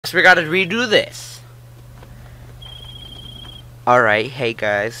guess we gotta redo this. Alright, hey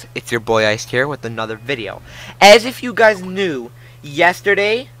guys, it's your boy Ice here with another video. As if you guys knew,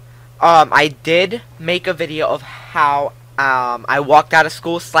 yesterday, I did make a video of how, I walked out of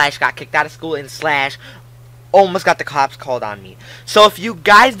school, / got kicked out of school, and / almost got the cops called on me. So if you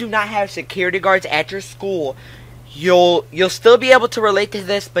guys do not have security guards at your school, you'll still be able to relate to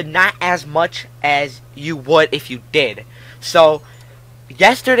this, but not as much as you would if you did. So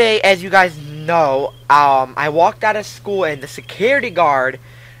yesterday, as you guys know, I walked out of school and the security guard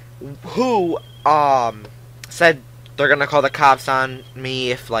who said they're gonna call the cops on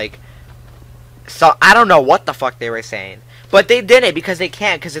me if so I don't know what the fuck they were saying. But they didn't, because they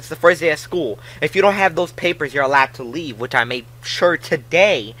can't, because it's the first day of school. If you don't have those papers, you're allowed to leave, which I made sure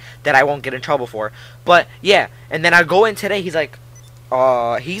today that I won't get in trouble for. But, yeah, and then I go in today, he's like,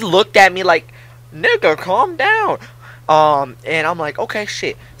 he looked at me like, nigga, calm down. And I'm like, okay,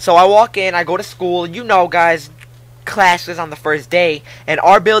 shit. So I walk in, I go to school, you know, guys, classes on the first day, and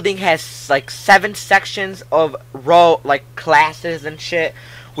our building has, 7 sections of classes and shit.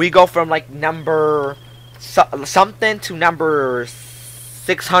 We go from, number something to number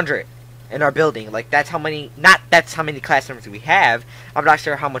 600 in our building. That's how many, that's how many classrooms we have. I'm not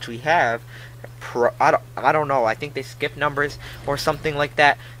sure how much we have. I don't know. I think they skip numbers or something like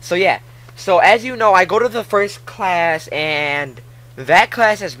that. So yeah. So as you know, I go to the first class, and that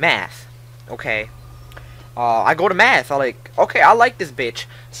class is math. Okay. I go to math. I'm like, okay, I like this bitch.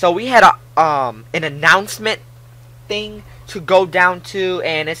 So we had an announcement thing to go down to,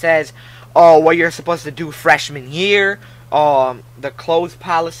 and it says, what you're supposed to do freshman year, the clothes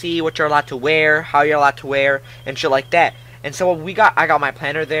policy, what you're allowed to wear, how you're allowed to wear, and shit like that. And so I got my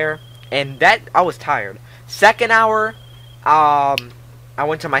planner there, and that, I was tired. Second hour, I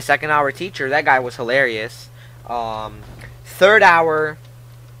went to my second hour teacher. That guy was hilarious. Third hour,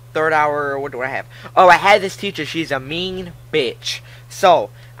 what do I have? Oh, I had this teacher. She's a mean bitch. So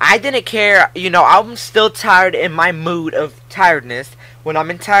I didn't care. You know, I'm still tired, in my mood of tiredness. When I'm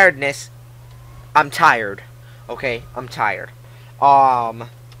in tiredness, I'm tired. Okay, I'm tired.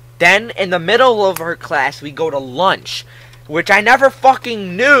 Then in the middle of her class, we go to lunch, which I never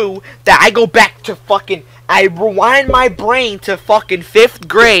fucking knew that I go back to I rewind my brain to 5th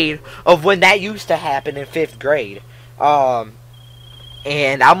grade of when that used to happen in 5th grade. And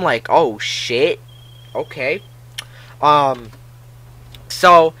I'm like, oh shit. Okay.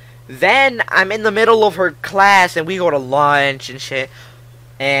 So then I'm in the middle of her class, and we go to lunch and shit.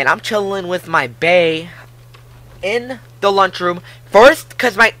 And I'm chilling with my bae in the lunchroom. First,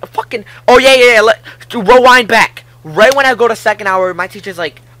 because my fucking... Oh, yeah. Rewind back. Right when I go to second hour, my teacher's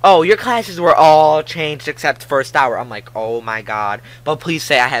like, oh, your classes were all changed except first hour. I'm like, oh my god. But please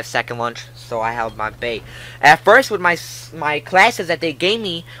say I have second lunch. So I held my bae. At first, with my classes that they gave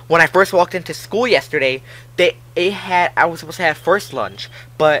me when I first walked into school yesterday, I was supposed to have first lunch.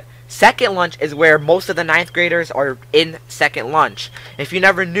 But second lunch is where most of the 9th graders are in second lunch. If you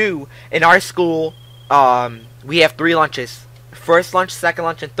never knew, in our school, we have 3 lunches. First lunch, second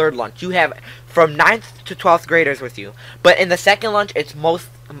lunch, and third lunch. You have from 9th to 12th graders with you. But in the second lunch, it's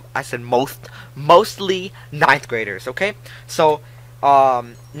mostly 9th graders, okay? So,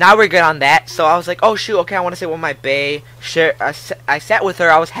 now we're good on that. So I was like, oh shoot, okay, I want to sit with my bae. I sat with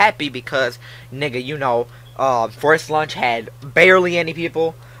her. I was happy because, nigga, you know, first lunch had barely any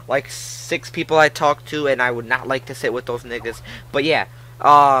people. 6 people I talked to, and I would not like to sit with those niggas. But yeah,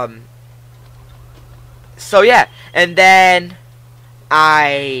 so yeah, and then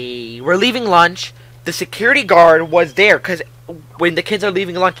we're leaving lunch. The security guard was there, because when the kids are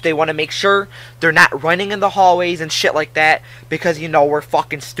leaving lunch, they want to make sure they're not running in the hallways and shit like that, because, you know, we're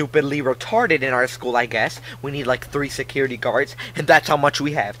fucking stupidly retarded in our school, I guess. We need 3 security guards, and that's how much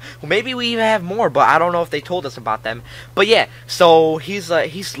we have. Well, maybe we even have more, but I don't know if they told us about them. But yeah, so he's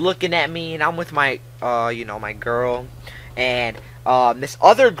looking at me, and I'm with my, you know, my girl, and, this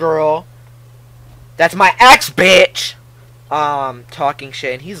other girl, that's my ex, bitch, talking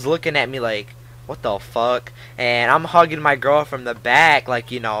shit, and he's looking at me like, what the fuck? And I'm hugging my girl from the back,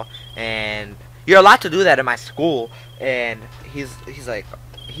 you know, and you're allowed to do that in my school. And he's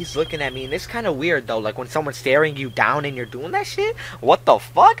looking at me, and it's kind of weird though, when someone's staring you down and you're doing that shit. What the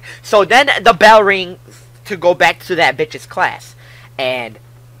fuck? So then the bell rings to go back to that bitch's class, and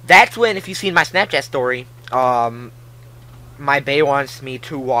that's when, if you've seen my Snapchat story, my bae wants me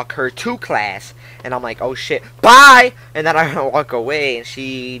to walk her to class, and I'm like, oh shit, bye! And then I walk away, and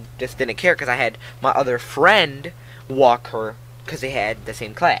she just didn't care, because I had my other friend walk her, because they had the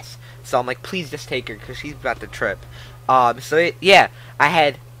same class. So I'm like, please just take her, because she's about to trip. Yeah, I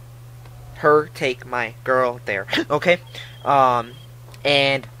had her take my girl there, okay?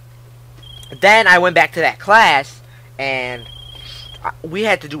 And Then I went back to that class, and we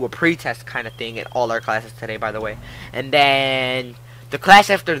had to do a pretest kind of thing in all our classes today, by the way. And then the class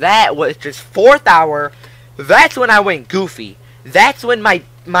after that was just 4th hour. That's when I went goofy. That's when my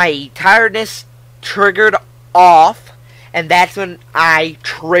tiredness triggered off, and that's when I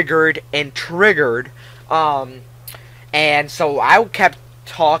triggered. And so I kept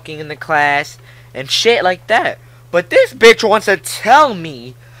talking in the class and shit like that. But this bitch wants to tell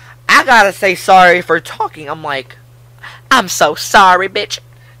me I gotta say sorry for talking. I'm like, I'm so sorry, bitch.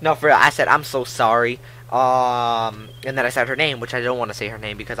 No, for real, I said I'm so sorry. And then I said her name, which I don't want to say her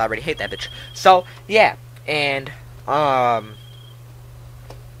name because I already hate that bitch. So yeah, and I'm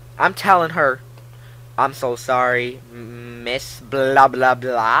telling her I'm so sorry, Miss blah blah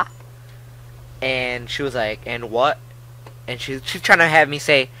blah. And she was like, and what? And she's trying to have me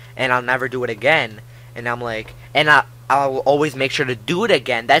say, and I'll never do it again. And I'm like, and I'll always make sure to do it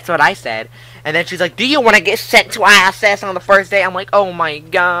again. That's what I said. And then she's like, do you want to get sent to ISS on the first day? I'm like, oh my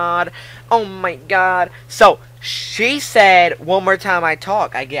god. Oh my god. So she said, one more time I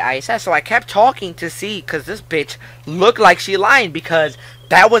talk, I get ISS. So I kept talking to see, because this bitch looked like she lying, because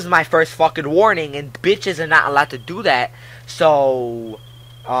that was my first fucking warning, and bitches are not allowed to do that. So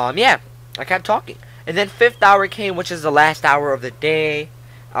yeah, I kept talking. And then 5th hour came, which is the last hour of the day.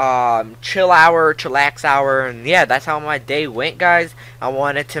 Chill hour, chillax hour, and yeah, that's how my day went, guys. I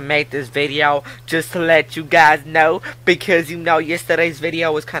wanted to make this video just to let you guys know, because you know yesterday's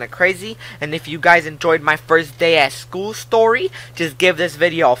video was kind of crazy. And if you guys enjoyed my first day at school story, just give this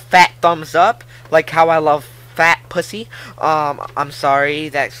video a fat thumbs up, like how I love fat pussy. I'm sorry,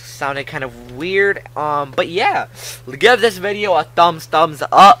 that sounded kind of weird. But yeah, give this video a thumbs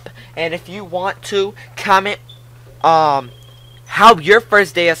up. And if you want to comment how your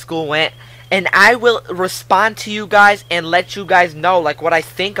first day of school went, and I will respond to you guys and let you guys know like what I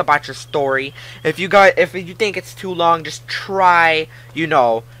think about your story. If you think it's too long, just try, you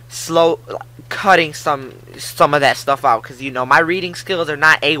know, slow cutting some of that stuff out, because you know my reading skills are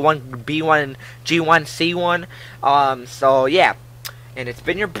not A1, B1, G1, C1. So yeah, and it's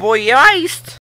been your boy Iced.